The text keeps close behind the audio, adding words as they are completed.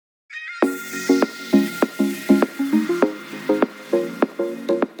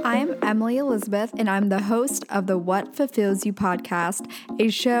Emily Elizabeth, and I'm the host of the What Fulfills You podcast, a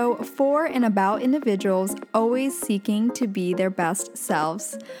show for and about individuals always seeking to be their best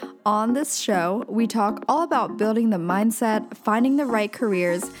selves. On this show, we talk all about building the mindset, finding the right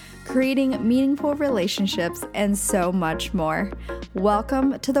careers, creating meaningful relationships, and so much more.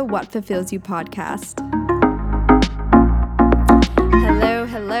 Welcome to the What Fulfills You podcast.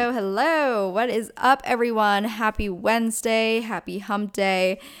 Hello. What is up, everyone? Happy Wednesday. Happy hump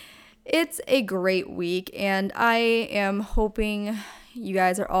day. It's a great week, and I am hoping you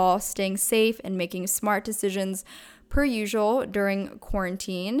guys are all staying safe and making smart decisions per usual during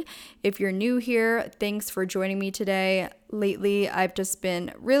quarantine. If you're new here, thanks for joining me today. Lately, I've just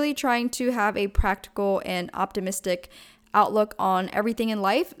been really trying to have a practical and optimistic outlook on everything in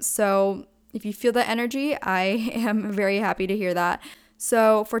life. So if you feel that energy, I am very happy to hear that.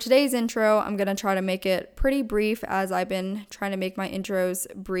 So for today's intro, I'm going to try to make it pretty brief, as I've been trying to make my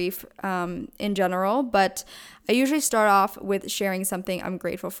intros brief in general, but I usually start off with sharing something I'm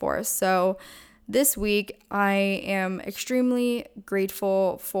grateful for. So this week, I am extremely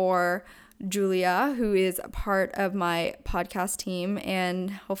grateful for Julia, who is a part of my podcast team,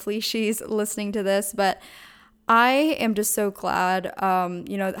 and hopefully she's listening to this, but I am just so glad,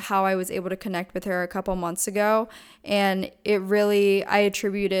 how I was able to connect with her a couple months ago, and I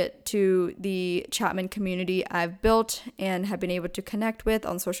attribute it to the Chapman community I've built and have been able to connect with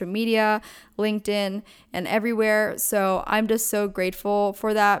on social media, LinkedIn, and everywhere. So I'm just so grateful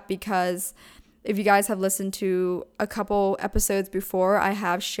for that, because if you guys have listened to a couple episodes before, I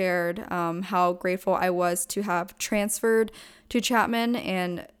have shared how grateful I was to have transferred to Chapman,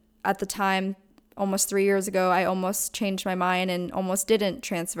 and at the time, almost 3 years ago, I almost changed my mind and almost didn't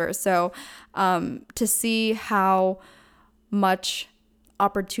transfer. So to see how much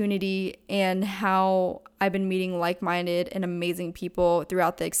opportunity and how I've been meeting like-minded and amazing people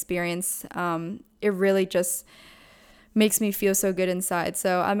throughout the experience, it really just makes me feel so good inside.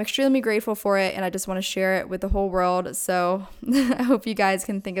 So I'm extremely grateful for it, and I just want to share it with the whole world. So I hope you guys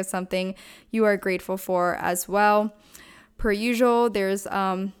can think of something you are grateful for as well. Per usual, there's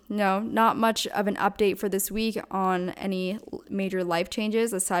not much of an update for this week on any major life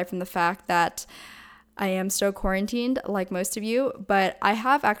changes, aside from the fact that I am still quarantined like most of you, but I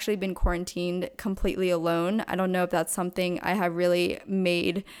have actually been quarantined completely alone. I don't know if that's something I have really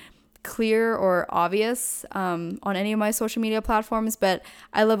made clear or obvious on any of my social media platforms, but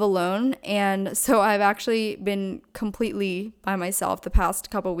I live alone, and so I've actually been completely by myself the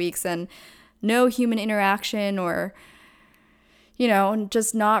past couple weeks, and no human interaction, or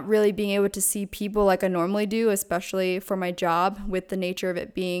just not really being able to see people like I normally do, especially for my job, with the nature of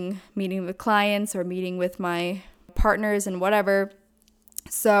it being meeting with clients or meeting with my partners and whatever.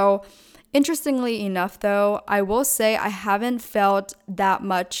 So interestingly enough, though, I will say I haven't felt that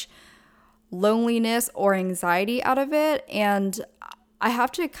much loneliness or anxiety out of it, and I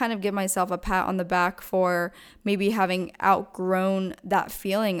have to kind of give myself a pat on the back for maybe having outgrown that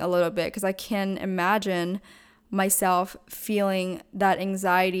feeling a little bit, because I can imagine myself feeling that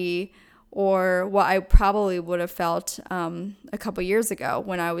anxiety, or what I probably would have felt a couple years ago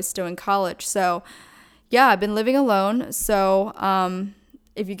when I was still in college. So yeah, I've been living alone. So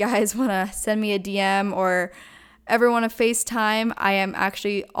if you guys want to send me a DM or ever want to FaceTime, I am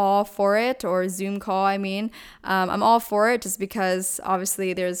actually all for it, or Zoom call, I'm all for it, just because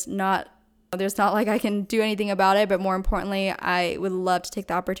obviously there's not like I can do anything about it, but more importantly, I would love to take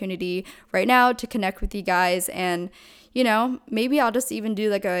the opportunity right now to connect with you guys, and maybe I'll just even do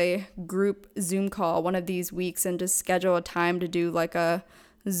like a group Zoom call one of these weeks, and just schedule a time to do like a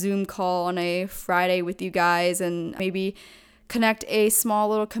Zoom call on a Friday with you guys, and maybe connect a small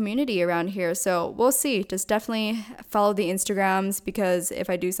little community around here. So we'll see. Just definitely follow the Instagrams, because if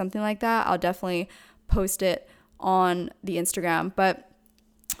I do something like that, I'll definitely post it on the Instagram. But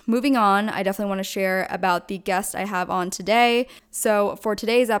moving on, I definitely want to share about the guest I have on today. So for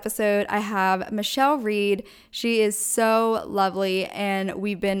today's episode, I have Michelle Reed. She is so lovely, and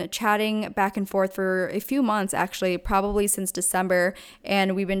we've been chatting back and forth for a few months, actually, probably since December,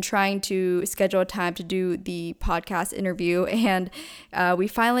 and we've been trying to schedule a time to do the podcast interview, and we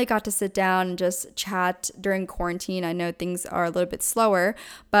finally got to sit down and just chat during quarantine. I know things are a little bit slower,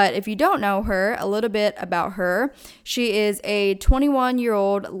 but if you don't know her, a little bit about her. She is a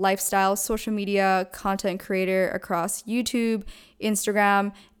 21-year-old lifestyle social media content creator across YouTube,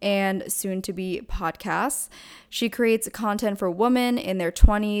 Instagram, and soon to be podcasts. She creates content for women in their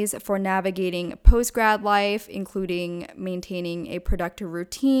 20s for navigating post-grad life, including maintaining a productive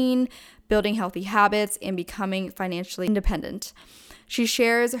routine, building healthy habits, and becoming financially independent. She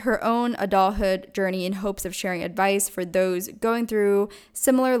shares her own adulthood journey in hopes of sharing advice for those going through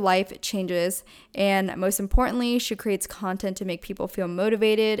similar life changes. And most importantly, she creates content to make people feel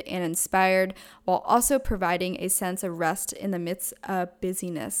motivated and inspired while also providing a sense of rest in the midst of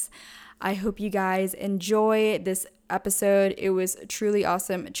busyness. I hope you guys enjoy this episode. It was truly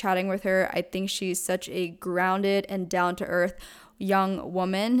awesome chatting with her. I think she's such a grounded and down to earth young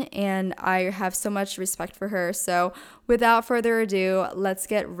woman, and I have so much respect for her. So, without further ado, let's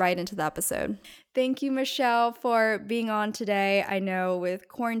get right into the episode. Thank you, Michelle, for being on today. I know with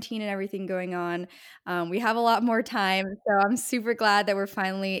quarantine and everything going on, we have a lot more time. So, I'm super glad that we're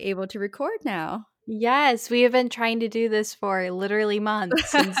finally able to record now. Yes, we have been trying to do this for literally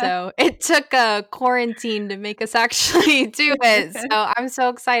months. And so it took a quarantine to make us actually do it. So I'm so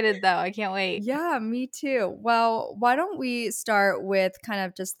excited, though. I can't wait. Yeah, me too. Well, why don't we start with kind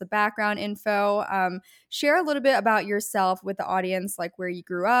of just the background info? Share a little bit about yourself with the audience, like where you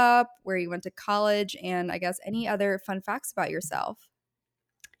grew up, where you went to college, and I guess any other fun facts about yourself.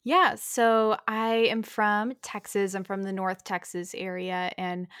 Yeah, so I am from Texas. I'm from the North Texas area,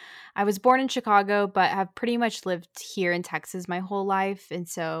 and I was born in Chicago, but have pretty much lived here in Texas my whole life. And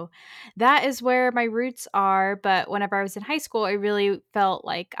so that is where my roots are. But whenever I was in high school, I really felt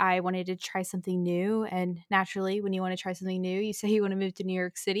like I wanted to try something new. And naturally, when you want to try something new, you say you want to move to New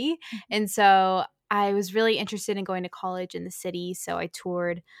York City. And so I was really interested in going to college in the city. So I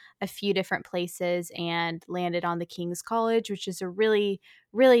toured a few different places and landed on the King's College, which is a really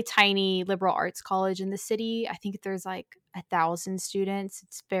tiny liberal arts college in the city. I think there's like 1,000 students.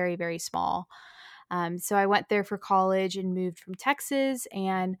 It's very, very small. So I went there for college and moved from Texas.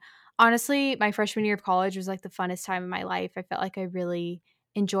 And honestly, my freshman year of college was like the funnest time of my life. I felt like I really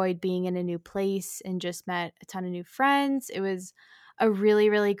enjoyed being in a new place and just met a ton of new friends. It was a really,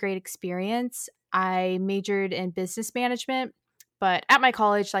 really great experience. I majored in business management, but at my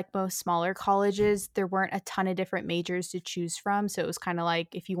college, like most smaller colleges, there weren't a ton of different majors to choose from. So it was kind of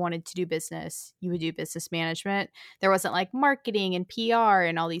like if you wanted to do business, you would do business management. There wasn't like marketing and PR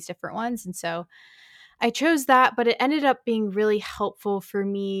and all these different ones. And so I chose that, but it ended up being really helpful for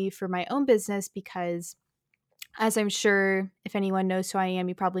me for my own business because, as I'm sure if anyone knows who I am,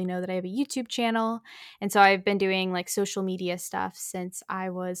 you probably know that I have a YouTube channel. And so I've been doing like social media stuff since I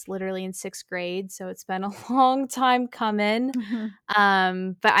was literally in sixth grade. So it's been a long time coming. But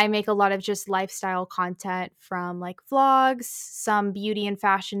I make a lot of just lifestyle content from like vlogs, some beauty and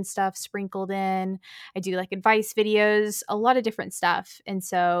fashion stuff sprinkled in. I do like advice videos, a lot of different stuff. And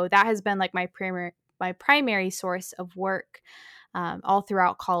so that has been like my primary source of work all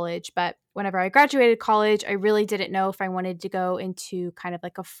throughout college. But whenever I graduated college, I really didn't know if I wanted to go into kind of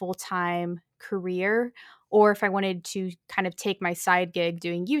like a full-time career or if I wanted to kind of take my side gig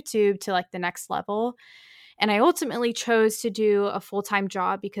doing YouTube to like the next level. And I ultimately chose to do a full-time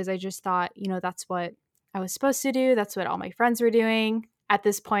job because I just thought, that's what I was supposed to do. That's what all my friends were doing. At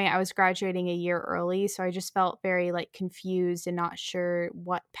this point, I was graduating a year early, so I just felt very like confused and not sure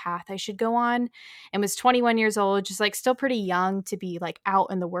what path I should go on. And was 21 years old, just like still pretty young to be like out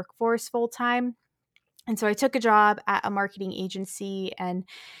in the workforce full time. And so I took a job at a marketing agency and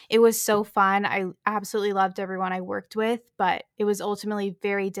it was so fun. I absolutely loved everyone I worked with, but it was ultimately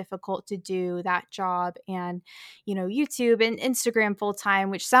very difficult to do that job and, YouTube and Instagram full time,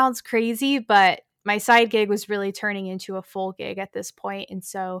 which sounds crazy, but my side gig was really turning into a full gig at this point. And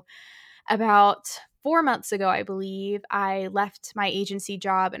so about 4 months ago, I believe, I left my agency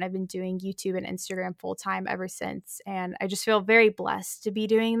job and I've been doing YouTube and Instagram full time ever since. And I just feel very blessed to be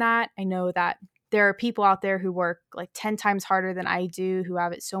doing that. I know that there are people out there who work like 10 times harder than I do, who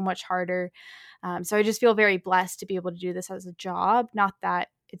have it so much harder. So I just feel very blessed to be able to do this as a job. Not that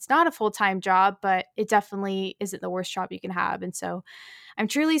it's not a full time job, but it definitely isn't the worst job you can have. And so I'm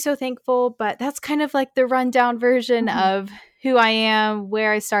truly so thankful. But that's kind of like the rundown version of who I am,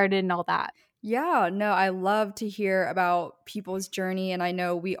 where I started, and all that. Yeah, no, I love to hear about people's journey. And I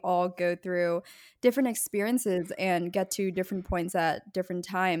know we all go through different experiences and get to different points at different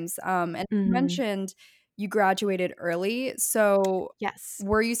times. And you Hmm. mentioned you graduated early. So, Yes.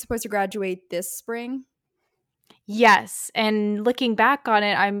 were you supposed to graduate this spring? Yes, and looking back on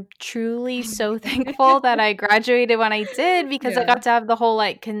it, I'm truly so thankful that I graduated when I did because I Yeah. got to have the whole,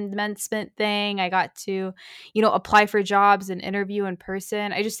 like, commencement thing. I got to, apply for jobs and interview in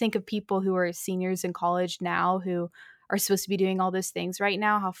person. I just think of people who are seniors in college now who are supposed to be doing all those things right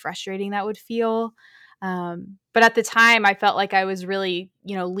now, how frustrating that would feel. But at the time, I felt like I was really,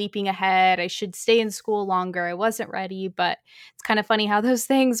 leaping ahead. I should stay in school longer. I wasn't ready, but it's kind of funny how those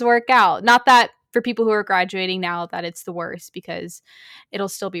things work out. Not that for people who are graduating now that it's the worst because it'll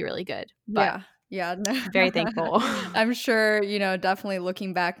still be really good. But Yeah. Yeah, no. Very thankful. I'm sure, definitely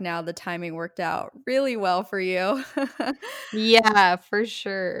looking back now, the timing worked out really well for you. Yeah, for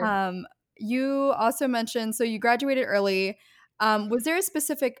sure. Um, you also mentioned so you graduated early. Was there a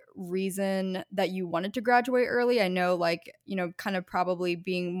specific reason that you wanted to graduate early? I know, like, kind of probably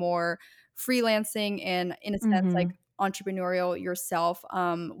being more freelancing and, in a sense, like Mhm. entrepreneurial yourself.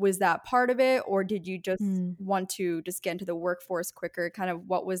 Was that part of it, or did you just Mm. want to just get into the workforce quicker? Kind of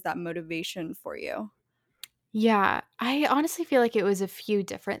what was that motivation for you? Yeah, I honestly feel like it was a few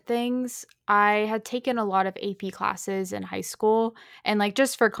different things. I had taken a lot of AP classes in high school, and like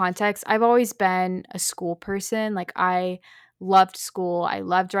just for context, I've always been a school person. Like I loved school, I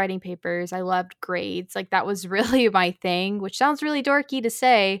loved writing papers, I loved grades. Like that was really my thing, which sounds really dorky to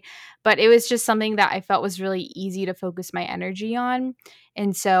say, but it was just something that I felt was really easy to focus my energy on.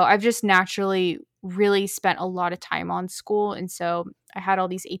 And so I've just naturally really spent a lot of time on school, and so I had all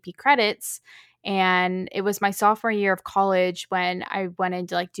these AP credits, and it was my sophomore year of college when I went in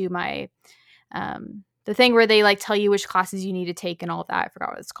to like do my the thing where they like tell you which classes you need to take and all of that. I forgot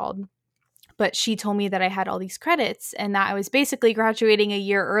what it's called. But she told me that I had all these credits and that I was basically graduating a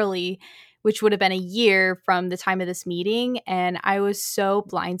year early, which would have been a year from the time of this meeting. And I was so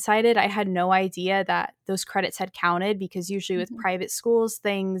blindsided. I had no idea that those credits had counted, because usually with Mhm. private schools,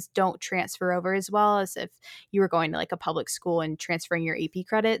 things don't transfer over as well as if you were going to like a public school and transferring your AP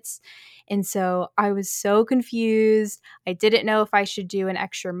credits. And so I was so confused. I didn't know if I should do an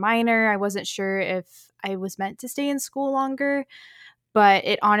extra minor. I wasn't sure if I was meant to stay in school longer, but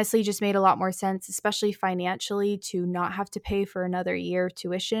it honestly just made a lot more sense, especially financially, to not have to pay for another year of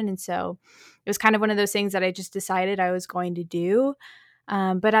tuition. And so it was kind of one of those things that I just decided I was going to do.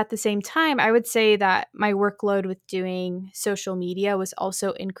 But at the same time, I would say that my workload with doing social media was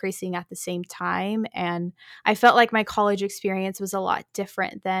also increasing at the same time. And I felt like my college experience was a lot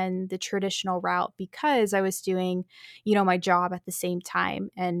different than the traditional route, because I was doing, my job at the same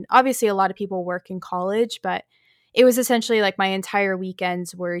time. And obviously, a lot of people work in college, but it was essentially like my entire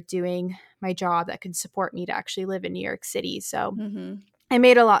weekends were doing my job that could support me to actually live in New York City. So Mhm. it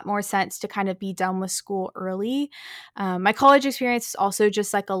made a lot more sense to kind of be done with school early. My college experience is also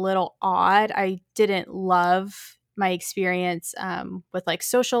just like a little odd. I didn't love my experience with like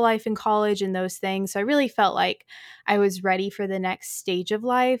social life in college and those things. So I really felt like I was ready for the next stage of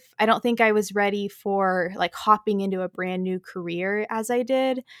life. I don't think I was ready for like hopping into a brand new career as I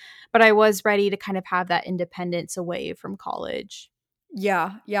did, but I was ready to kind of have that independence away from college.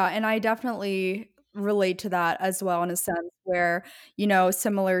 Yeah, yeah, and I definitely relate to that as well in a sense where,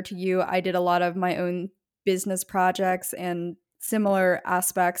 similar to you, I did a lot of my own business projects and similar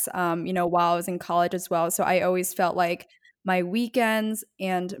aspects, while I was in college as well. So I always felt like my weekends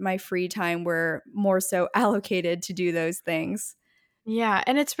and my free time were more so allocated to do those things. Yeah,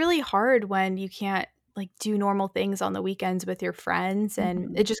 and it's really hard when you can't like do normal things on the weekends with your friends, and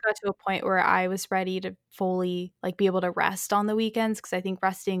it Mhm. just got to a point where I was ready to fully like be able to rest on the weekends, because I think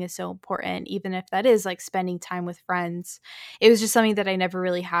resting is so important, even if that is like spending time with friends. It was just something that I never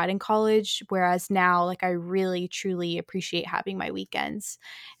really had in college, whereas now like I really truly appreciate having my weekends,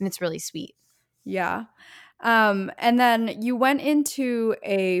 and it's really sweet. Yeah. And then you went into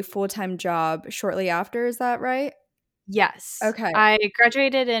a full-time job shortly after, is that right? Yes. Okay. I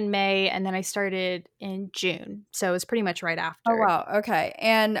graduated in May and then I started in June. So it was pretty much right Oh, after. wow, okay,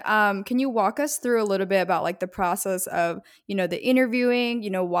 and, can you walk us through a little bit about, like, the process of, the interviewing,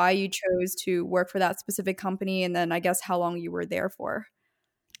 why you chose to work for that specific company, and then I guess how long you were there for?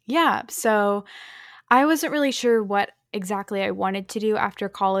 Yeah. So I wasn't really sure what exactly I wanted to do after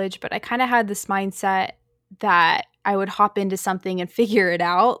college, but I kind of had this mindset that I would hop into something and figure it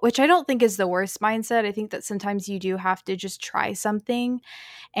out, which I don't think is the worst mindset. I think that sometimes you do have to just try something.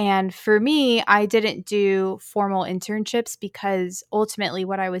 And for me, I didn't do formal internships because ultimately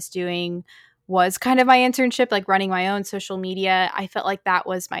what I was doing was kind of my internship, like running my own social media. I felt like that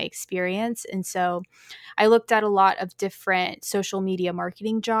was my experience. And so I looked at a lot of different social media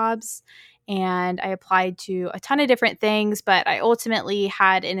marketing jobs and I applied to a ton of different things, but I ultimately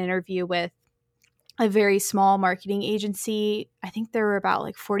had an interview with a very small marketing agency. I think there were about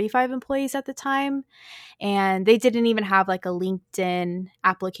like 45 employees at the time, and they didn't even have like a LinkedIn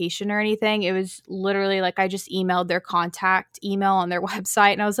application or anything. It was literally like I just emailed their contact email on their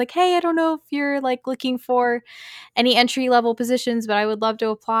website and I was like, "Hey, I don't know if you're like looking for any entry level positions, but I would love to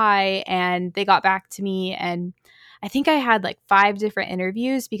apply." And they got back to me, and I think I had like 5 different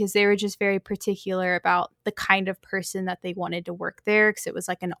interviews because they were just very particular about the kind of person that they wanted to work there, because it was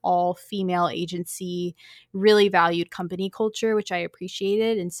like an all female agency, really valued company culture, which I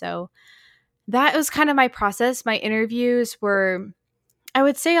appreciated. And so that was kind of my process. My interviews were I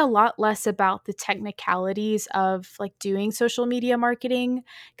would say a lot less about the technicalities of like doing social media marketing,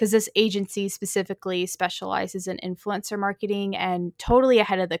 because this agency specifically specializes in influencer marketing and totally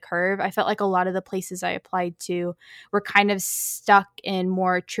ahead of the curve. I felt like a lot of the places I applied to were kind of stuck in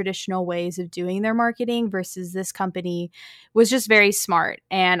more traditional ways of doing their marketing versus this company was just very smart.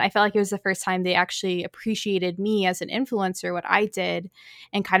 And I felt like it was the first time they actually appreciated me as an influencer, what I did,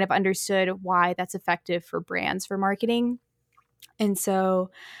 and kind of understood why that's effective for brands for marketing. And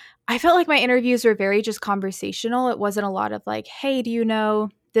so I felt like my interviews were very just conversational. It wasn't a lot of like, hey, do you know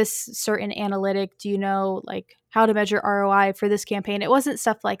this certain analytic? Do you know like how to measure ROI for this campaign? It wasn't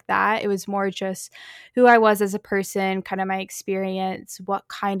stuff like that. It was more just who I was as a person, kind of my experience, what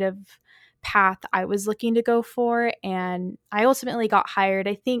kind of path I was looking to go for. And I ultimately got hired,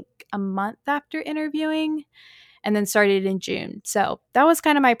 I think, a month after interviewing and then started in June. So that was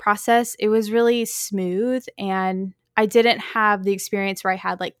kind of my process. It was really smooth, and I didn't have the experience where I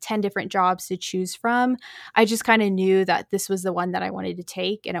had like 10 different jobs to choose from. I just kind of knew that this was the one that I wanted to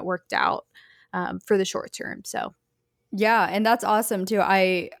take, and it worked out for the short term. So Yeah, and that's awesome too.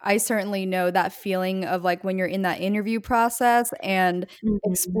 I certainly know that feeling of like when you're in that interview process and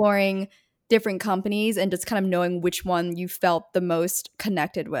Mhm. exploring different companies and just kind of knowing which one you felt the most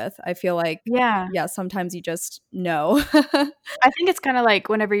connected with. I feel like Yeah. yeah, sometimes you just know. I think it's kinda like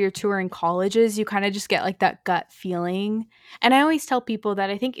whenever you're touring colleges, you kinda just get, like, that gut feeling, and I always tell people that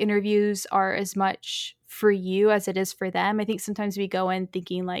I think interviews are as much for you as it is for them. I think sometimes we go in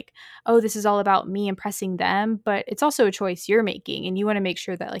thinking like, "Oh, this is all about me impressing them," but it's also a choice you're making, and you wanna make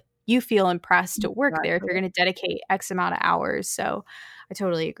sure that, like, you feel impressed to work there if you're Exactly. gonna dedicate X amount of hours, so I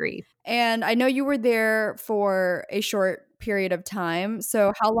totally agree. And I know you were there for a short period of time.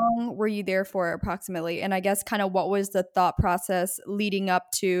 So how long were you there for approximately? And I guess kind of what was the thought process leading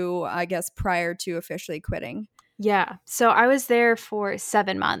up to, I guess, prior to officially quitting? Yeah. So I was there for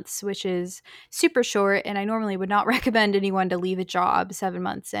 7 months, which is super short, and I normally would not recommend anyone to leave a job 7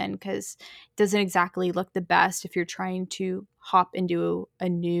 months in because it doesn't exactly look the best if you're trying to hop into a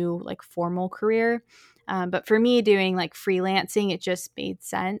new, like, formal career. But for me, doing, like, freelancing, it just made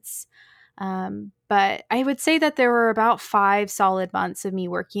sense. But I would say that there were about 5 solid months of me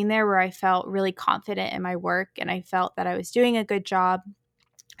working there where I felt really confident in my work, and I felt that I was doing a good job.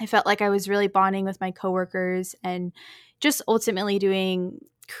 I felt like I was really bonding with my coworkers and just ultimately doing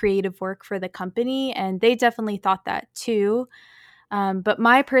creative work for the company. And they definitely thought that too. But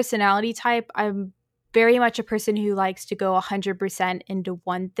my personality type, I'm very much a person who likes to go 100% into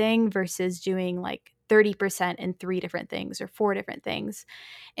one thing versus doing like 30% in three different things or four different things.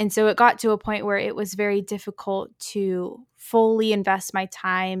 And so it got to a point where it was very difficult to fully invest my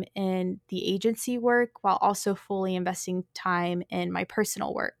time in the agency work while also fully investing time in my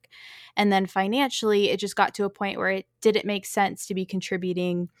personal work. And then financially, it just got to a point where it didn't make sense to be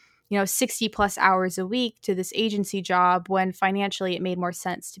contributing 60 plus hours a week to this agency job when financially it made more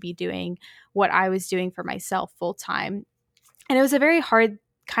sense to be doing what I was doing for myself full time. And it was a very hard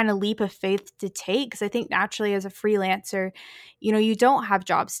kind of leap of faith to take because I think naturally as a freelancer, you don't have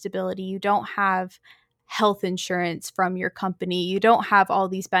job stability, you don't have health insurance from your company, you don't have all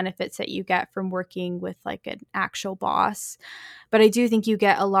these benefits that you get from working with like an actual boss. But I do think you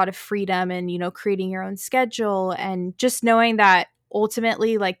get a lot of freedom and, creating your own schedule and just knowing that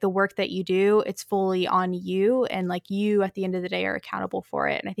ultimately like the work that you do, it's fully on you and like you at the end of the day are accountable for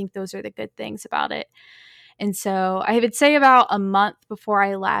it. And I think those are the good things about it. And so I would say about a month before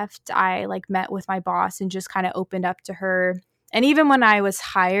I left, I like met with my boss and just kind of opened up to her. And even when I was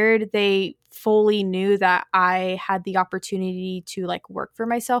hired, they fully knew that I had the opportunity to like work for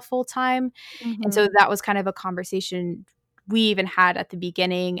myself full time. And Mhm. so that was kind of a conversation we even had at the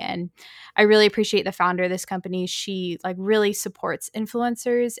beginning. And I really appreciate the founder of this company. She like really supports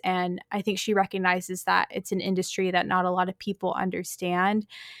influencers. And I think she recognizes that it's an industry that not a lot of people understand,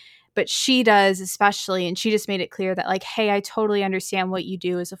 but she does especially. And she just made it clear that like, hey, I totally understand what you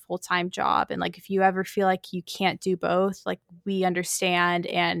do as a full-time job, and like if you ever feel like you can't do both, like we understand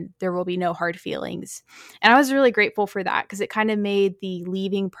and there will be no hard feelings. And I was really grateful for that because it kind of made the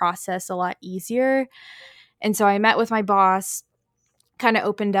leaving process a lot easier. And so I met with my boss, kind of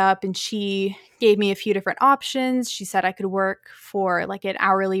opened up, and she gave me a few different options. She said I could work for like an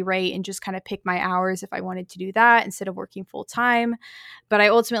hourly rate and just kind of pick my hours if I wanted to do that instead of working full time. But I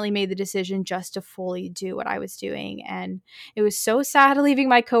ultimately made the decision just to fully do what I was doing. And it was so sad leaving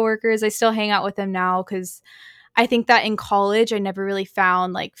my coworkers. I still hang out with them now because I think that in college, I never really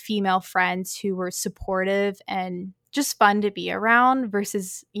found like female friends who were supportive and just fun to be around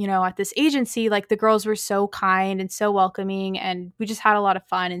versus, at this agency, like the girls were so kind and so welcoming and we just had a lot of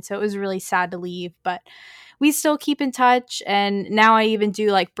fun. And so it was really sad to leave, but we still keep in touch. And now I even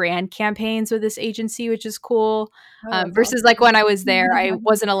do like brand campaigns with this agency, which is cool. Oh, that's Versus like when I was there, I awesome.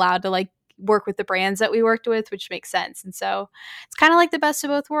 wasn't allowed to like work with the brands that we worked with, which makes sense. And so it's kind of like the best of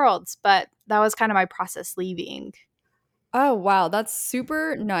both worlds, but that was kind of my process leaving. Oh, wow. That's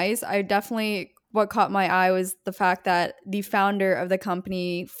super nice. I definitely, what caught my eye was the fact that the founder of the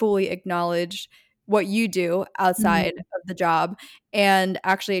company fully acknowledged what you do outside Mhm. of the job and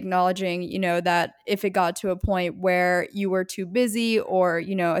actually acknowledging, that if it got to a point where you were too busy or,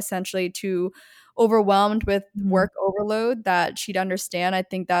 essentially too overwhelmed with Mhm. work overload, that she'd understand. I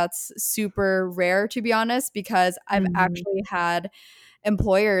think that's super rare, to be honest, because I've Mhm. actually had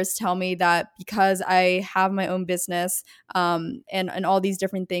employers tell me that because I have my own business, and all these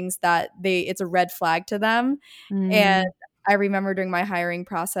different things, that it's a red flag to them. And Mm. I remember during my hiring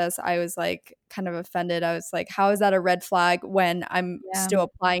process, I was like kind of offended. I was like, how is that a red flag when I'm Yeah. still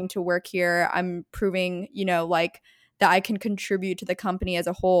applying to work here? I'm proving, like that I can contribute to the company as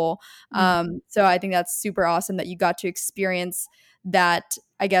a whole. Mm. So I think that's super awesome that you got to experience that,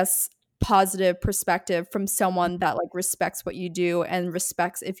 I guess, positive perspective from someone that like respects what you do and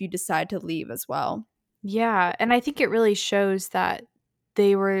respects if you decide to leave as well. Yeah, and I think it really shows that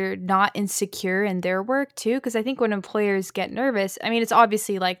they were not insecure in their work too, because I think when employers get nervous, I mean, it's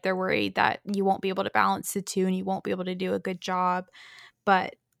obviously like they're worried that you won't be able to balance the two and you won't be able to do a good job,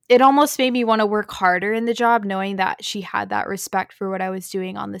 but it almost made me wanna work harder in the job knowing that she had that respect for what I was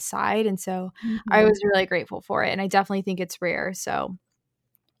doing on the side, and so I Mhm. was really grateful for it, and I definitely think it's rare, so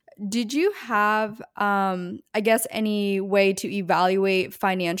Did you have, I guess, any way to evaluate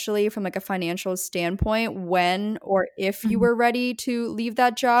financially from like a financial standpoint when or if you Mhm. were ready to leave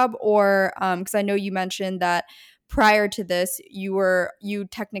that job? Or because I know you mentioned that prior to this, you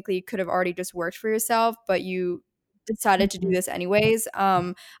technically could have already just worked for yourself, but you decided to do Mhm. this anyways.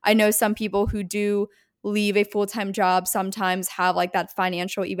 I know some people who do leave a full-time job sometimes have like that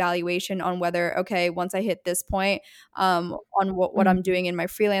financial evaluation on whether, okay, once I hit this point, on what I'm Mhm. doing in my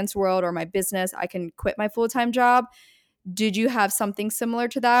freelance world or my business, I can quit my full time job. Did you have something similar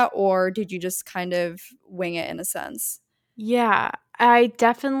to that, or did you just kind of wing it in a sense? Yeah, I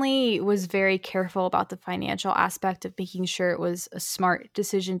definitely was very careful about the financial aspect of making sure it was a smart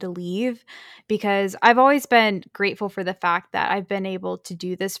decision to leave because I've always been grateful for the fact that I've been able to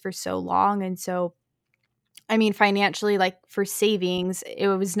do this for so long. And so, I mean, financially, like for savings, it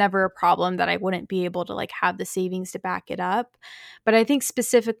was never a problem that I wouldn't be able to like have the savings to back it up. But I think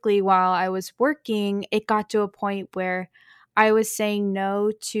specifically while I was working, it got to a point where I was saying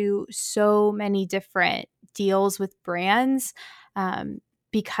no to so many different deals with brands um,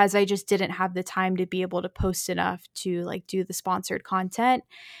 because I just didn't have the time to be able to post enough to like do the sponsored content.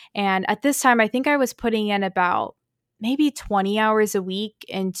 And at this time, I think I was putting in about maybe 20 hours a week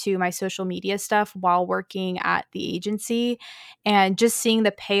into my social media stuff while working at the agency and just seeing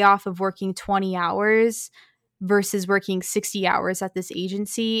the payoff of working 20 hours versus working 60 hours at this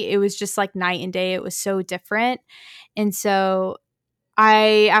agency, it was just like night and day. It was so different. And so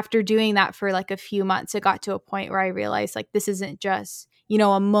after doing that for like a few months, it got to a point where I realized like this isn't just,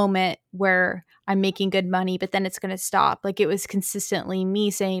 a moment where I'm making good money, but then it's going to stop. Like it was consistently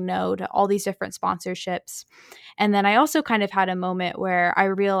me saying no to all these different sponsorships. And then I also kind of had a moment where I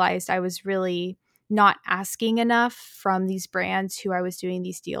realized I was really not asking enough from these brands who I was doing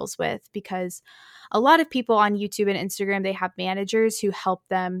these deals with because a lot of people on YouTube and Instagram, they have managers who help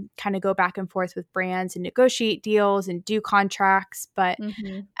them kind of go back and forth with brands and negotiate deals and do contracts. But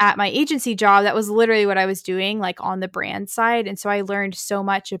Mhm. at my agency job, that was literally what I was doing, like on the brand side. And so I learned so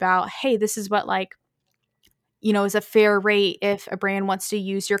much about, hey, this is what like, is a fair rate if a brand wants to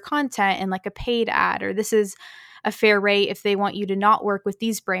use your content in like a paid ad, or this is a fair rate if they want you to not work with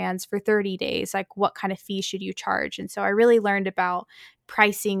these brands for 30 days. Like, what kind of fee should you charge? And so I really learned about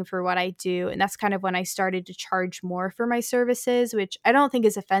pricing for what I do. And that's kind of when I started to charge more for my services, which I don't think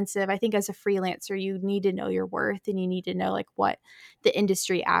is offensive. I think as a freelancer, you need to know your worth and you need to know like what the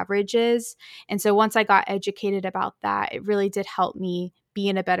industry average is. And so once I got educated about that, it really did help me be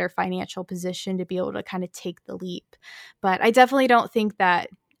in a better financial position to be able to kind of take the leap. But I definitely don't think that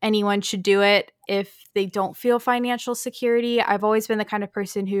anyone should do it if they don't feel financial security. I've always been the kind of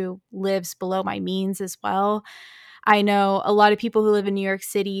person who lives below my means as well. I know a lot of people who live in New York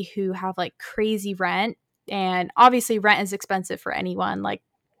City who have like crazy rent. And obviously, rent is expensive for anyone. Like,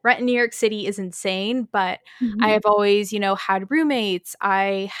 rent in New York City is insane, but I Mhm. have always, had roommates.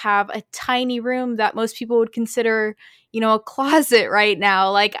 I have a tiny room that most people would consider, a closet right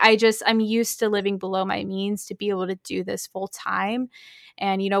now. Like I'm used to living below my means to be able to do this full time.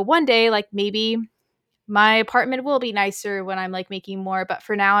 And, one day, like maybe my apartment will be nicer when I'm like making more, but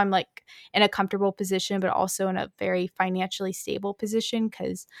for now I'm like in a comfortable position, but also in a very financially stable position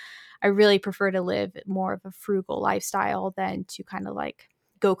because I really prefer to live more of a frugal lifestyle than to kind of like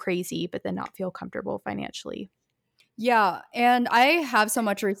go crazy, but then not feel comfortable financially. Yeah, and I have so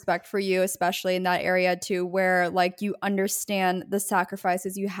much respect for you, especially in that area too, where like you understand the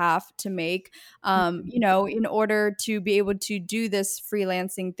sacrifices you have to make, Mhm. in order to be able to do this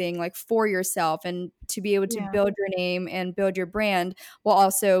freelancing thing like for yourself and to be able to Yeah. build your name and build your brand while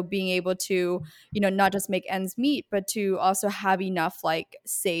also being able to, not just make ends meet, but to also have enough like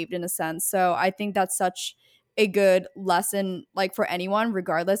saved in a sense. So I think that's such a good lesson like for anyone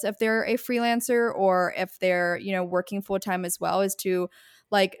regardless if they're a freelancer or if they're working full time as well, is to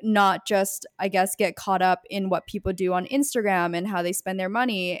like not just I guess get caught up in what people do on Instagram and how they spend their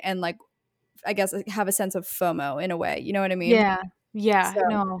money and like I guess have a sense of FOMO in a way, you know what I mean? Yeah. Yeah. So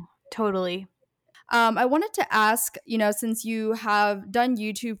No, totally. I wanted to ask, since you have done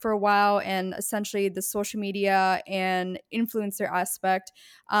YouTube for a while and essentially the social media and influencer aspect,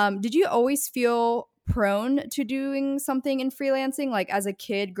 did you always feel prone to doing something in freelancing? Like as a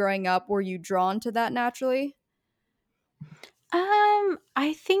kid growing up, were you drawn to that naturally?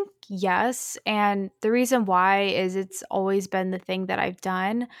 I think yes. And the reason why is it's always been the thing that I've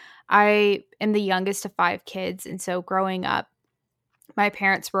done. I am the youngest of five kids. And so growing up, my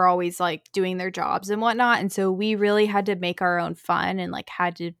parents were always like doing their jobs and whatnot. And so we really had to make our own fun and like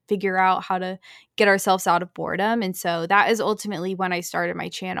had to figure out how to get ourselves out of boredom. And so that is ultimately when I started my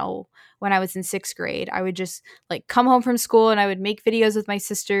channel when I was in sixth grade. I would just like come home from school and I would make videos with my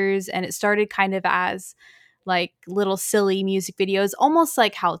sisters. And it started kind of as like little silly music videos, almost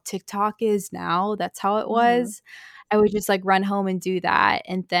like how TikTok is now. That's how it Hmm. was. I would just like run home and do that.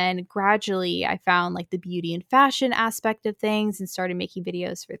 And then gradually I found like the beauty and fashion aspect of things and started making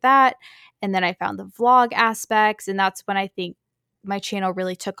videos for that. And then I found the vlog aspects. And that's when I think my channel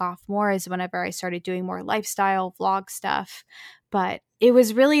really took off more, is whenever I started doing more lifestyle vlog stuff. But it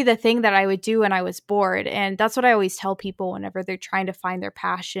was really the thing that I would do when I was bored. And that's what I always tell people whenever they're trying to find their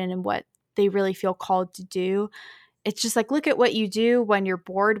passion and what they really feel called to do. It's just like, look at what you do when you're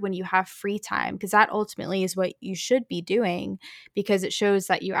bored, when you have free time, because that ultimately is what you should be doing, because it shows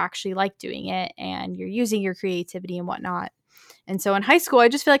that you actually like doing it and you're using your creativity and whatnot. And so in high school, I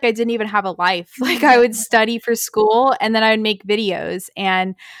just feel like I didn't even have a life. Like I would study for school and then I would make videos.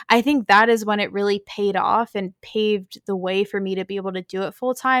 And I think that is when it really paid off and paved the way for me to be able to do it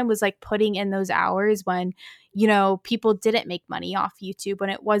full time, was like putting in those hours when, people didn't make money off YouTube, when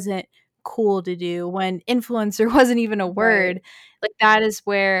it wasn't cool to do, when influencer wasn't even a Right. word. Like that is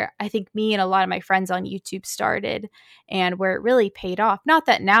where I think me and a lot of my friends on YouTube started, and where it really paid off. Not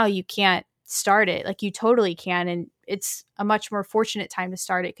that now you can't start it, like you totally can, and it's a much more fortunate time to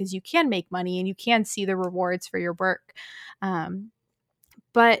start it because you can make money and you can see the rewards for your work. um,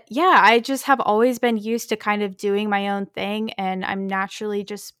 but yeah, I just have always been used to kind of doing my own thing, and I'm naturally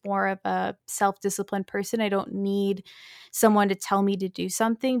just more of a self-disciplined person. I don't need someone to tell me to do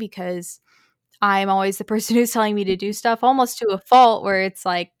something, because I'm always the person who's telling me to do stuff, almost to a fault, where it's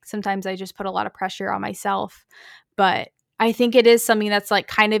like sometimes I just put a lot of pressure on myself. But I think it is something that's like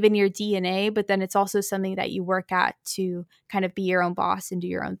kind of in your DNA, but then it's also something that you work at to kind of be your own boss and do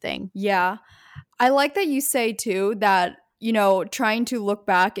your own thing. Yeah. I like that you say too that, trying to look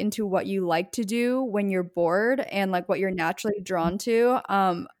back into what you like to do when you're bored and like what you're naturally drawn to.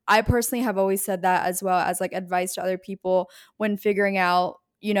 I personally have always said that as well as like advice to other people when figuring out,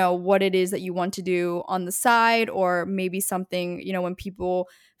 what it is that you want to do on the side, or maybe something, when people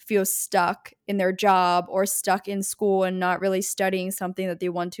feel stuck in their job or stuck in school and not really studying something that they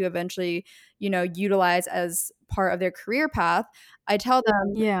want to eventually, utilize as part of their career path. I tell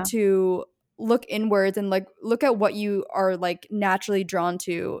them Yeah. to look inwards and like look at what you are like naturally drawn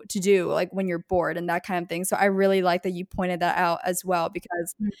to do like when you're bored and that kind of thing. So I really like that you pointed that out as well,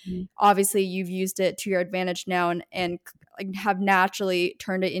 because Mhm. obviously you've used it to your advantage now and like have naturally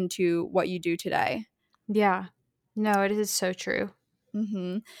turned it into what you do today. Yeah. No, it is so true.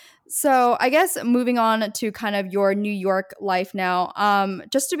 Hmm. So I guess moving on to kind of your New York life now.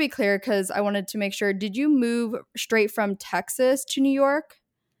 Just to be clear, because I wanted to make sure, did you move straight from Texas to New York?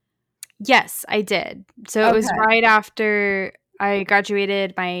 Yes, I did. So it was Okay. right after I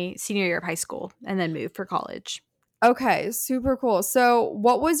graduated my senior year of high school and then moved for college. Okay, super cool. So,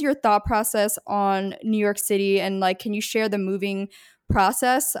 what was your thought process on New York City, and like can you share the moving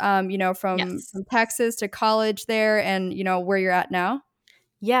process, Yes. from Texas to college there and, where you're at now?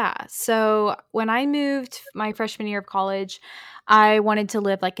 Yeah. So when I moved my freshman year of college, I wanted to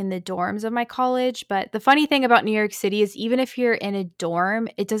live like in the dorms of my college. But the funny thing about New York City is even if you're in a dorm,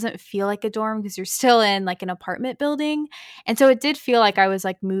 it doesn't feel like a dorm because you're still in like an apartment building. And so it did feel like I was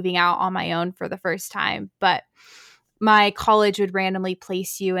like moving out on my own for the first time. But my college would randomly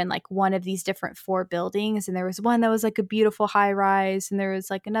place you in like one of these different four buildings, and there was one that was like a beautiful high rise, and there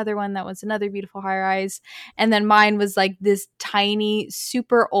was like another one that was another beautiful high rise, and then mine was like this tiny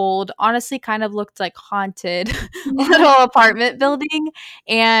super old, honestly kind of looked like haunted little apartment building.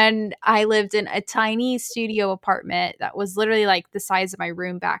 And I lived in a tiny studio apartment that was literally like the size of my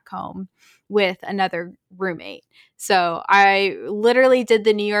room back home with another roommate. So I literally did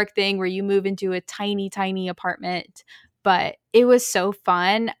the New York thing where you move into a tiny, tiny apartment, but it was so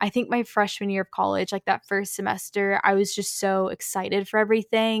fun. I think my freshman year of college, like that first semester, I was just so excited for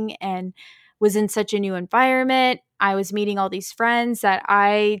everything and was in such a new environment. I was meeting all these friends that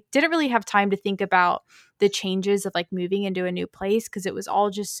I didn't really have time to think about the changes of like moving into a new place because it was all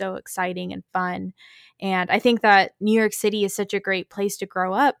just so exciting and fun. And I think that New York City is such a great place to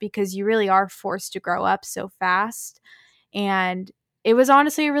grow up because you really are forced to grow up so fast. And it was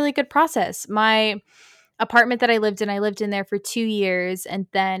honestly a really good process. My apartment that I lived in there for 2 years. And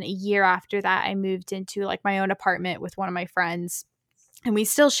then a year after that, I moved into like my own apartment with one of my friends. And we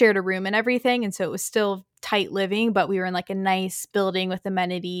still shared a room and everything. And so it was still tight living, but we were in like a nice building with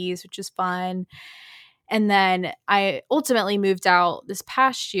amenities, which was fun. And then I ultimately moved out this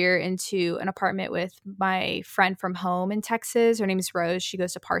past year into an apartment with my friend from home in Texas. Her name is Rose. She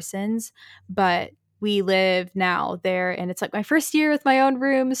goes to Parsons, but we live now there. And it's like my first year with my own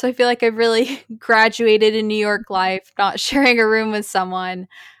room. So I feel like I've really graduated in New York life, not sharing a room with someone.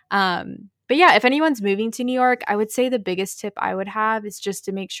 But yeah, if anyone's moving to New York, I would say the biggest tip I would have is just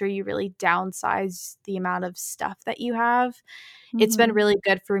to make sure you really downsize the amount of stuff that you have. It's been Mhm. really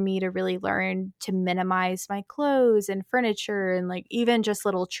good for me to really learn to minimize my clothes and furniture and like even just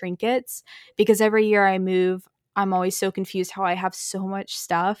little trinkets because every year I move, I'm always so confused how I have so much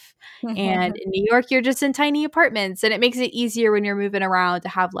stuff. And in New York, you're just in tiny apartments and it makes it easier when you're moving around to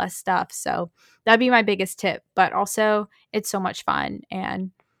have less stuff. So that'd be my biggest tip. But also, it's so much fun.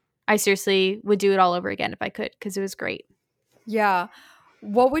 And I seriously would do it all over again if I could because it was great. Yeah.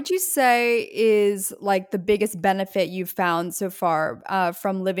 What would you say is like the biggest benefit you've found so far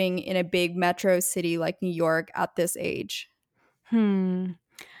from living in a big metro city like New York at this age? Hmm.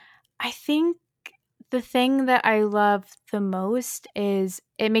 I think the thing that I love the most is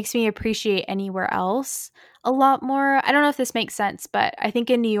it makes me appreciate anywhere else a lot more. I don't know if this makes sense, but I think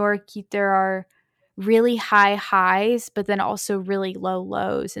in New York, there are really high highs, but then also really low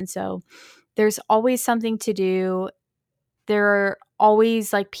lows. And so there's always something to do. There are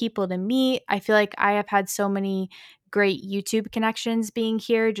always like people to meet. I feel like I have had so many great YouTube connections being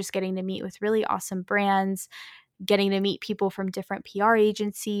here, just getting to meet with really awesome brands, getting to meet people from different PR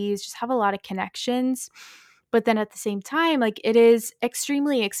agencies, just have a lot of connections. But then at the same time, like it is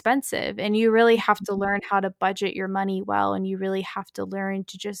extremely expensive and you really have to learn how to budget your money well. And you really have to learn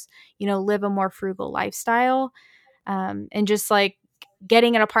to just, live a more frugal lifestyle. And just like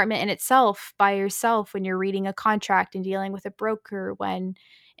getting an apartment in itself by yourself when you're reading a contract and dealing with a broker when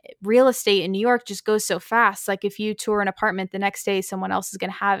real estate in New York just goes so fast. Like if you tour an apartment the next day, someone else is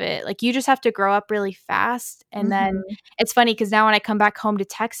going to have it. Like you just have to grow up really fast. And then Mhm. it's funny because now when I come back home to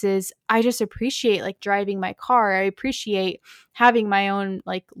Texas, I just appreciate like driving my car. I appreciate having my own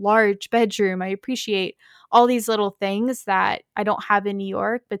like large bedroom. I appreciate all these little things that I don't have in New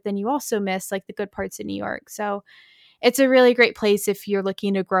York, but then you also miss like the good parts of New York. So it's a really great place if you're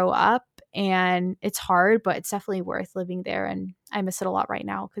looking to grow up and it's hard, but it's definitely worth living there. And I miss it a lot right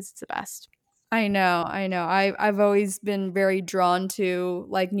now because it's the best. I know, I know. I've always been very drawn to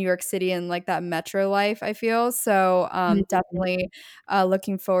like New York City and like that metro life, I feel. So Mhm. definitely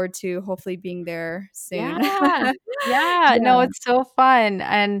looking forward to hopefully being there soon. Yeah. Yeah. Yeah. No, it's so fun.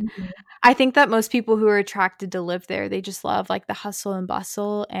 And Mhm. I think that most people who are attracted to live there, they just love like the hustle and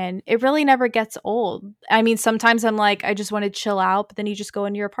bustle and it really never gets old. I mean, sometimes I'm like, I just want to chill out, but then you just go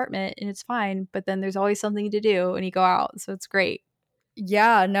in your apartment and it's fine. But then there's always something to do when you go out. So it's great.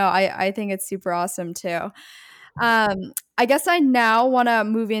 Yeah, no, I think it's super awesome too. I guess I now want to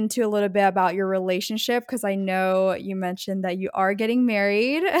move into a little bit about your relationship because I know you mentioned that you are getting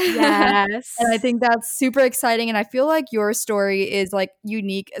married. And I Yes. think that's super exciting. And I feel like your story is like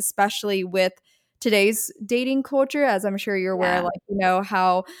unique, especially with today's dating culture, as I'm sure you're aware, Yeah. like,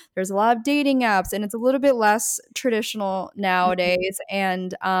 how there's a lot of dating apps and it's a little bit less traditional nowadays.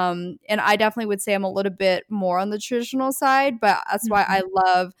 And I definitely would say I'm a little bit more on the traditional side, but that's why I Mhm.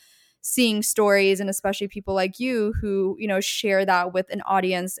 love seeing stories, and especially people like you who, share that with an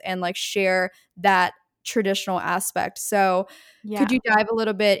audience and like share that traditional aspect. So could Yeah. you dive a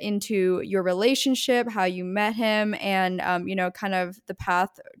little bit into your relationship, how you met him, and kind of the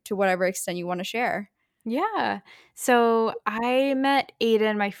path to whatever extent you want to share? Yeah. So I met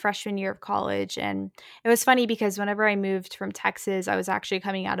Aiden my freshman year of college. And it was funny because whenever I moved from Texas, I was actually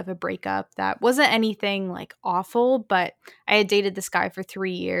coming out of a breakup that wasn't anything like awful, but I had dated this guy for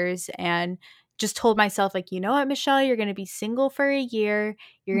 3 years and just told myself, like, you know what, Michelle, you're going to be single for a year.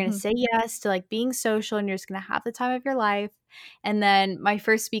 You're going to Mhm. say yes to like being social and you're just going to have the time of your life. And then my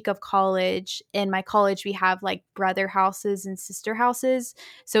first week of college, in my college, we have like brother houses and sister houses.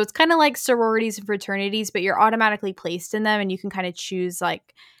 So it's kind of like sororities and fraternities, but you're automatically placed in them and you can kind of choose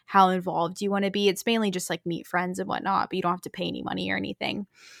like how involved you want to be. It's mainly just like meet friends and whatnot, but you don't have to pay any money or anything.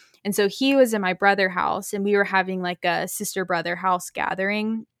 And so he was in my brother house and we were having like a sister brother house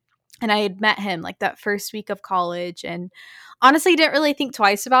gathering. And I had met him like that first week of college and honestly didn't really think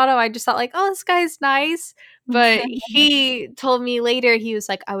twice about him. I just thought like, oh, this guy's nice. But he told me later, he was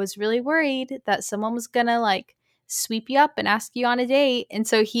like, I was really worried that someone was gonna like sweep you up and ask you on a date. And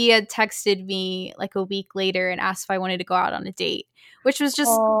so he had texted me like a week later and asked if I wanted to go out on a date, which was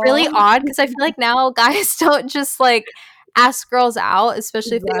just really Oh, odd because I feel like now guys don't just like ask girls out,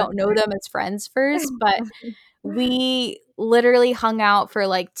 especially if they don't know exactly. them as friends first. But we literally hung out for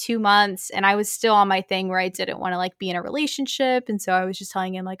like 2 months and I was still on my thing where I didn't wanna, like, be in a relationship, and so I was just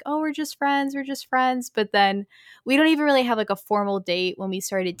telling him like, "Oh, we're just friends," but then we don't even really have, like, a formal date when we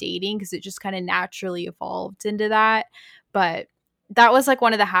started dating because it just kinda naturally evolved into that, but that was, like,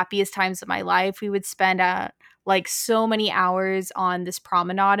 one of the happiest times of my life. We would spend, like, so many hours on this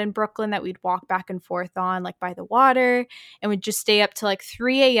promenade in Brooklyn that we'd walk back and forth on, like, by the water, and would just stay up till, like,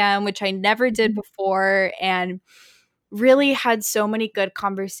 3 AM, which I never did before, and really had so many good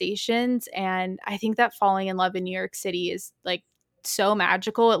conversations, and I think that falling in love in New York City is, like, so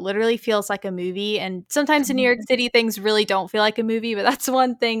magical. It literally feels like a movie, and sometimes in New York City, things really don't feel like a movie, but that's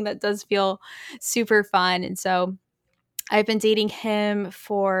one thing that does feel super fun, and so I've been dating him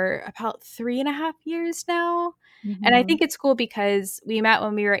for about 3.5 years now, and I Mhm. think it's cool because we met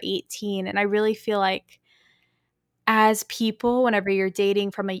when we were 18, and I really feel like as people, whenever you're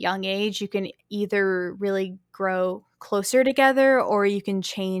dating from a young age, you can either really grow closer together or you can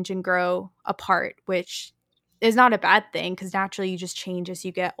change and grow apart, which is not a bad thing because naturally you just change as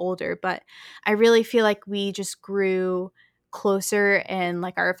you get older. But I really feel like we just grew closer and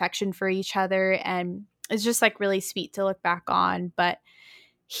like our affection for each other. And it's just like really sweet to look back on. But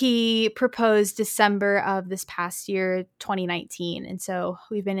he proposed December of this past year, 2019. And so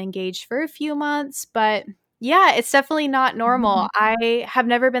we've been engaged for a few months, but yeah, it's definitely not normal. I have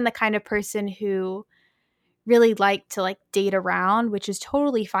never been the kind of person who really liked to like date around, which is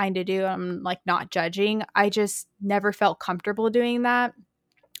totally fine to do. I'm like not judging. I just never felt comfortable doing that.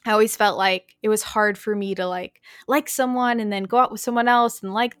 I always felt like it was hard for me to like someone and then go out with someone else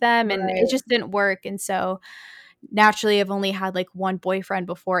and like them and it Right. just didn't work. And so naturally I've only had like one boyfriend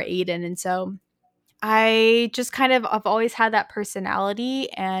before Aiden. And so I just kind of I've always had that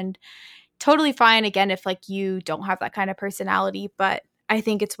personality and totally fine again if like you don't have that kind of personality, but I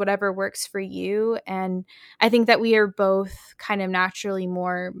think it's whatever works for you. And I think that we are both kind of naturally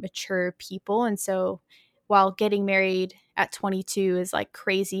more mature people. And so while getting married at 22 is like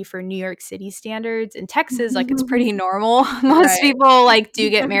crazy for New York City standards, in Texas, like it's pretty normal. Most Right. people like do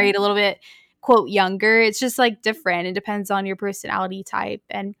get married a little bit quote younger. It's just like different. It depends on your personality type.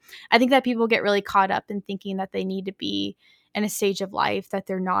 And I think that people get really caught up in thinking that they need to be in a stage of life that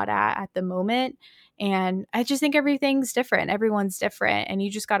they're not at the moment. And I just think everything's different. Everyone's different. And you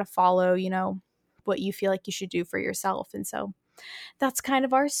just got to follow, what you feel like you should do for yourself. And so that's kind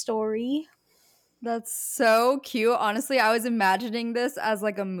of our story. That's so cute. Honestly, I was imagining this as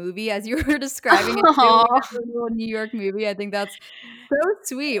like a movie as you were describing it too, like Aw. a little New York movie. I think that's so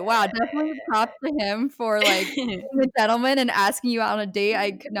sweet. Wow, definitely props to him for like being a gentleman and asking you out on a date.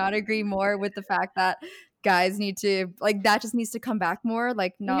 I could not agree more with the fact that guys need to like that just needs to come back more,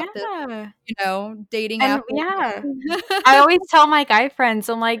 like not this, Yeah. dating And app. yeah. I always tell my guy friends,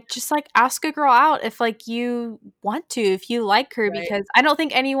 I'm like, just like ask a girl out if like you want to, if you like her, Right. because I don't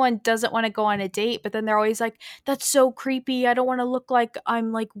think anyone doesn't want to go on a date, but then they're always like, that's so creepy. I don't want to look like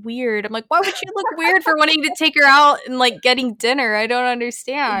I'm like weird. I'm like, why would you look weird for wanting to take her out and like getting dinner? I don't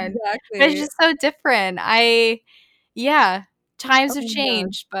understand. But it's Exactly. just so different. Yeah, Times Oh have my gosh.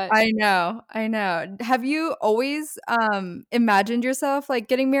 changed, but I know, I know. Have you always, imagined yourself, like,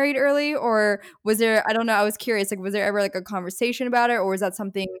 getting married early, or was there I don't know, I was curious, like, was there ever, like, a conversation about it, or was that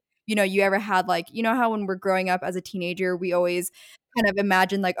something, you ever had, like how when we're growing up as a teenager, we always kind of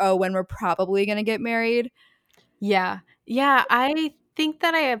imagine, like, "Oh, when we're probably gonna get married?" yeah. Yeah, I think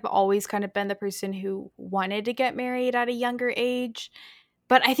that I have always kind of been the person who wanted to get married at a younger age.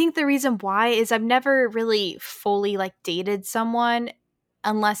 But I think the reason why is I've never really fully, like, dated someone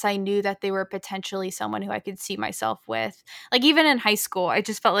unless I knew that they were potentially someone who I could see myself with. Like, even in high school, I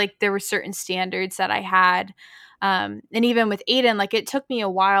just felt like there were certain standards that I had, and even with Aiden, like, it took me a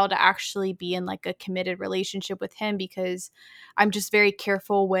while to actually be in, like, a committed relationship with him because I'm just very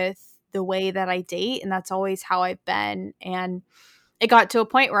careful with the way that I date, and that's always how I've been, and it got to a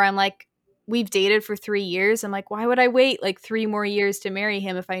point where I'm like, we've dated for 3 years. I'm like, why would I wait like 3 more years to marry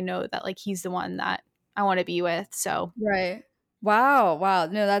him if I know that like he's the one that I want to be with? So, Right. Wow, wow.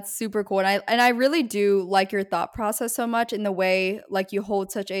 No, that's super cool, and I really do like your thought process so much in the way, like, you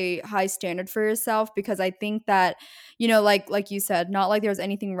hold such a high standard for yourself because I think that, like you said, not like there's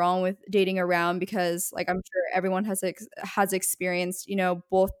anything wrong with dating around because, like, I'm sure everyone has experienced,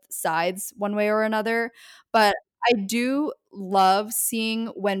 both sides one way or another, but I do love seeing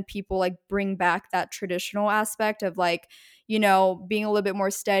when people, like, bring back that traditional aspect of, like, being a little bit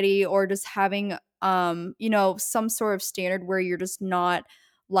more steady or just having some sort of standard where you're just not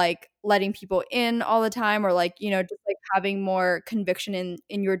like letting people in all the time or like, just like having more conviction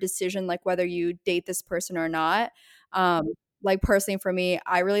in your decision, like whether you date this person or not. Um, like personally for me,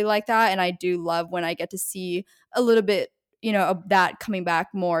 I really like that. And I do love when I get to see a little bit, of that coming back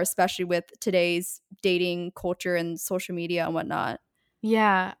more, especially with today's dating culture and social media and whatnot.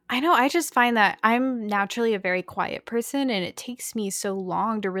 yeah, I know. I just find that I'm naturally a very quiet person, and it takes me so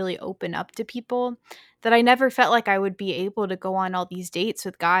long to really open up to people that I never felt like I would be able to go on all these dates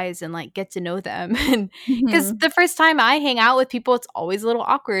with guys and like get to know them. And because Mhm. the first time I hang out with people, it's always a little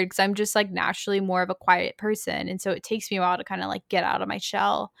awkward because I'm just like naturally more of a quiet person. And so it takes me a while to kind of like get out of my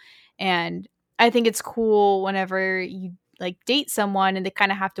shell. And I think it's cool whenever you like date someone and they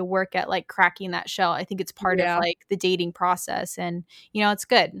kind of have to work at like cracking that shell. I think it's part of Yeah. like the dating process and it's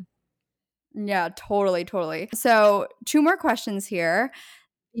good. Yeah, totally, totally. So, 2 more questions here.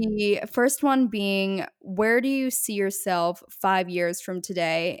 The first one being, where do you see yourself 5 years from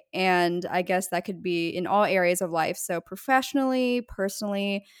today? And I guess that could be in all areas of life, so professionally,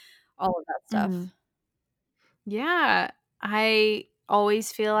 personally, all of that Mhm. stuff. Yeah, I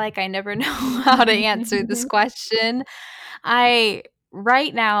always feel like I never know how to answer this question. I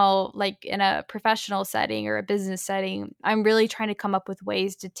right now, like in a professional setting or a business setting, I'm really trying to come up with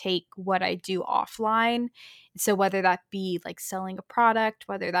ways to take what I do offline. So whether that be like selling a product,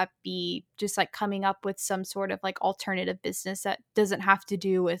 whether that be just like coming up with some sort of like alternative business that doesn't have to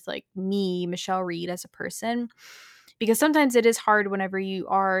do with like me, Michelle Reed as a person. Because sometimes it is hard whenever you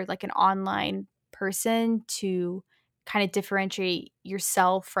are like an online person to kind of differentiate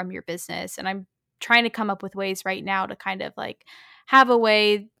yourself from your business. And I'm trying to come up with ways right now to kind of like have a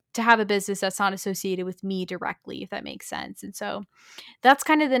way to have a business that's not associated with me directly, if that makes sense. And so that's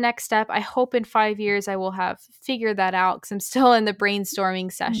kind of the next step. I hope in 5 years I will have figured that out because I'm still in the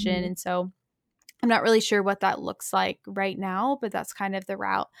brainstorming session. Mhm. And so I'm not really sure what that looks like right now, but that's kind of the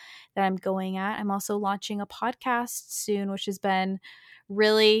route that I'm going at. I'm also launching a podcast soon, which has been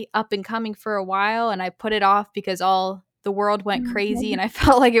really up and coming for a while. And I put it off because all the world went crazy Mhm. and I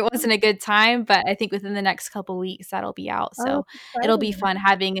felt like it wasn't a good time. But I think within the next couple weeks, that'll be out. Oh, So that's it'll be exciting. fun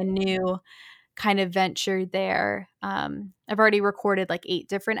having a new kind of venture there. I've already recorded like 8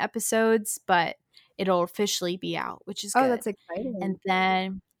 different episodes, but it'll officially be out, which is Oh, good. that's exciting. And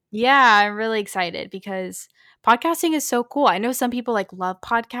then yeah, I'm really excited because podcasting is so cool. I know some people like love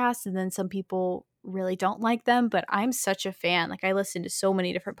podcasts and then some people really don't like them, but I'm such a fan. Like I listen to so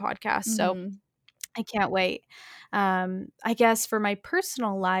many different podcasts. So Mhm. I can't wait. I guess for my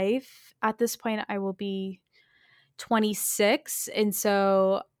personal life, at this point I will be 26. And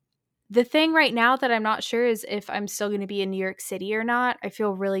so the thing right now that I'm not sure is if I'm still going to be in New York City or not. I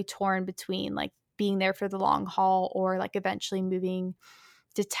feel really torn between like being there for the long haul or like eventually moving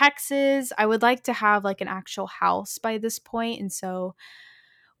to Texas. I would like to have like an actual house by this point, and so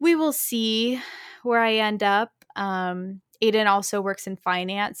we will see where I end up. Aiden also works in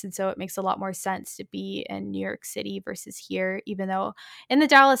finance, and so it makes a lot more sense to be in New York City versus here, even though in the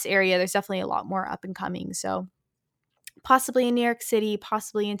Dallas area, there's definitely a lot more up and coming. So possibly in New York City,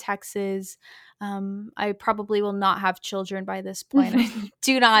 possibly in Texas. I probably will not have children by this point. I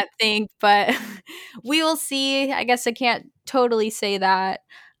do not think, but we will see. I guess I can't totally say that.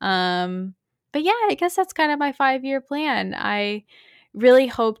 Um, But yeah, I guess that's kind of my 5-year plan. I really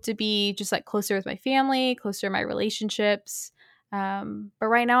hope to be just like closer with my family, closer to my relationships. But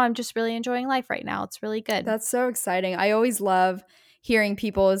right now, I'm just really enjoying life right now. It's really good. That's so exciting. I always love hearing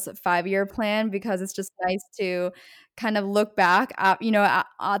people's 5-year plan because it's just nice to kind of look back at,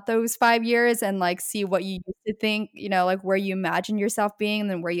 at those 5 years and like see what you used to think, like where you imagine yourself being and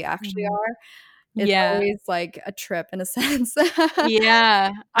then where you actually Mhm. are. It's Yeah. always like a trip in a sense.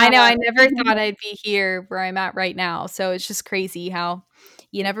 Yeah. I know. Uh, I never thought I'd be here where I'm at right now. So it's just crazy how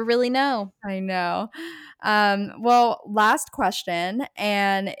you never really know. I know. Well, last question,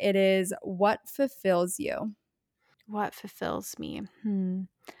 and it is what fulfills you? What fulfills me?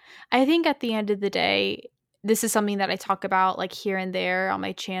 I think at the end of the day, this is something that I talk about like here and there on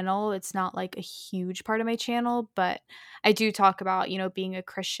my channel. It's not like a huge part of my channel, but I do talk about, being a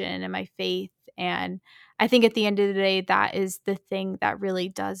Christian and my faith. And I think at the end of the day, that is the thing that really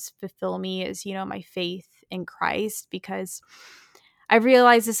does fulfill me is, my faith in Christ, because I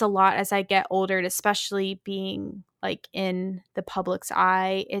realize this a lot as I get older, and especially being like in the public's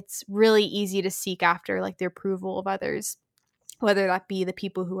eye. It's really easy to seek after like the approval of others, whether that be the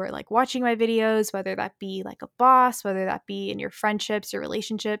people who are like watching my videos, whether that be like a boss, whether that be in your friendships, your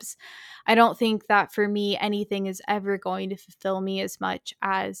relationships. I don't think that for me anything is ever going to fulfill me as much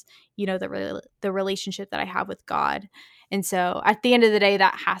as, the relationship that I have with God. And so at the end of the day,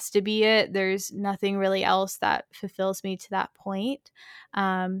 that has to be it. There's nothing really else that fulfills me to that point.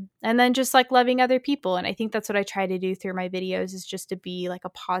 And then just like loving other people. And I think that's what I try to do through my videos, is just to be like a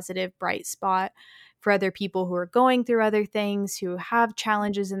positive, bright spot for other people who are going through other things, who have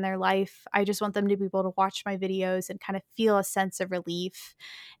challenges in their life. I just want them to be able to watch my videos and kind of feel a sense of relief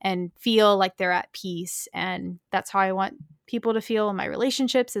and feel like they're at peace. And that's how I want people to feel in my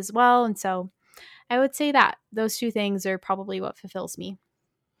relationships as well. And so I would say that those two things are probably what fulfills me.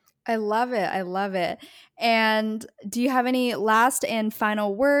 I love it. I love it. And do you have any last and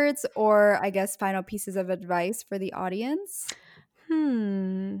final words or I guess final pieces of advice for the audience?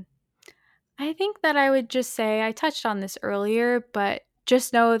 Hmm. I think that I would just say, I touched on this earlier, but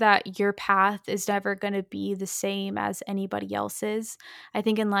just know that your path is never going to be the same as anybody else's. I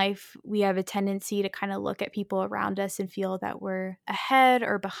think in life, we have a tendency to kind of look at people around us and feel that we're ahead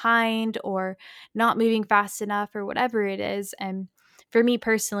or behind or not moving fast enough or whatever it is. And for me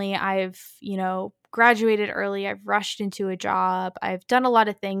personally, I've, graduated early. I've rushed into a job. I've done a lot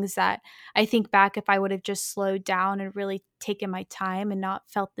of things that I think back, if I would have just slowed down and really taken my time and not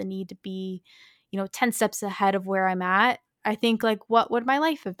felt the need to be, 10 steps ahead of where I'm at, I think like what would my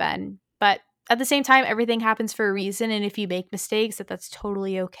life have been? But at the same time, everything happens for a reason. And if you make mistakes, that's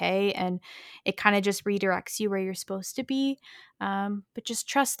totally okay. And it kind of just redirects you where you're supposed to be. But just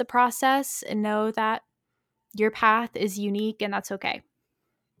trust the process and know that your path is unique and that's okay.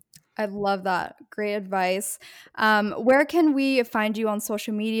 I love that. Great advice. Where can we find you on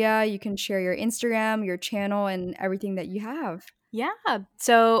social media? You can share your Instagram, your channel, and everything that you have. Yeah.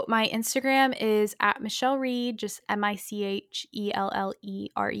 So my Instagram is at Michelle Reed, just MICHELLEREED.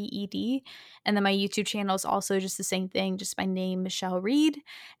 And then my YouTube channel is also just the same thing, just my name, Michelle Reed.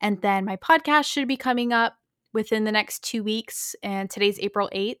 And then my podcast should be coming up within the next 2 weeks. And today's April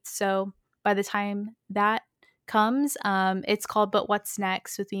 8th. So by the time that comes, it's called But What's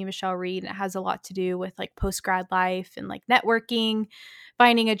Next with me, Michelle Reed. And it has a lot to do with like post grad life and like networking,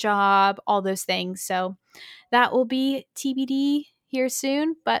 finding a job, all those things. So that will be TBD here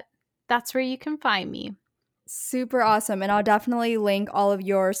soon, but that's where you can find me. Super awesome. And I'll definitely link all of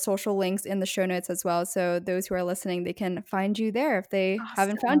your social links in the show notes as well. So those who are listening, they can find you there if they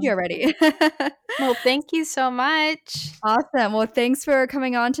haven't found you Awesome. already. Well, thank you so much. Awesome. Well, thanks for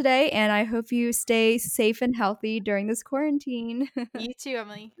coming on today. And I hope you stay safe and healthy during this quarantine. You too,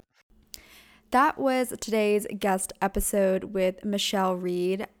 Emily. That was today's guest episode with Michelle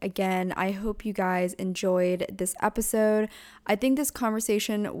Reed. Again, I hope you guys enjoyed this episode. I think this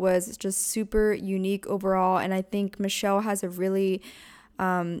conversation was just super unique overall, and I think Michelle has a really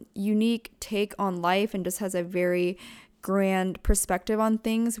unique take on life and just has a very grand perspective on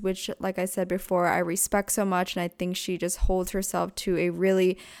things, which, like I said before, I respect so much. And I think she just holds herself to a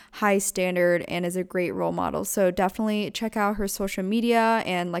really high standard and is a great role model. So definitely check out her social media.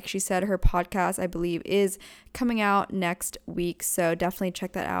 And like she said, her podcast, I believe, is coming out next week. So definitely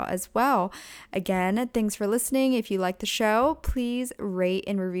check that out as well. Again, thanks for listening. If you like the show, please rate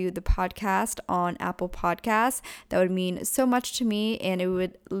and review the podcast on Apple Podcasts. That would mean so much to me, and it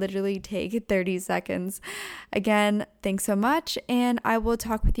would literally take 30 seconds. Again, thanks so much, and I will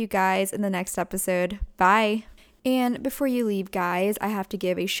talk with you guys in the next episode. Bye. And before you leave, guys, I have to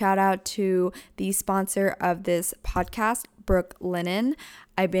give a shout out to the sponsor of this podcast, Brooklinen.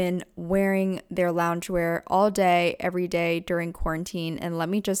 I've been wearing their loungewear all day, every day during quarantine. And let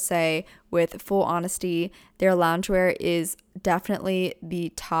me just say, with full honesty, their loungewear is definitely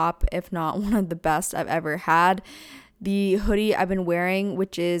the top, if not one of the best I've ever had. The hoodie I've been wearing,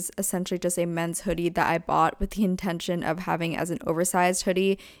 which is essentially just a men's hoodie that I bought with the intention of having as an oversized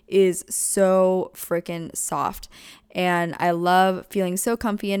hoodie, is so freaking soft. And I love feeling so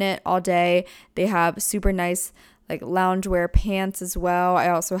comfy in it all day. They have super nice like loungewear pants as well. I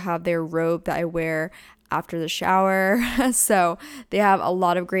also have their robe that I wear after the shower. So they have a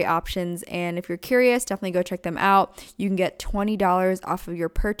lot of great options. And if you're curious, definitely go check them out. You can get $20 off of your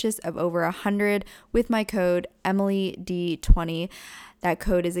purchase of over $100 with my code EmilyD20. That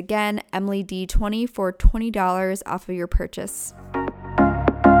code is again EmilyD20 for $20 off of your purchase.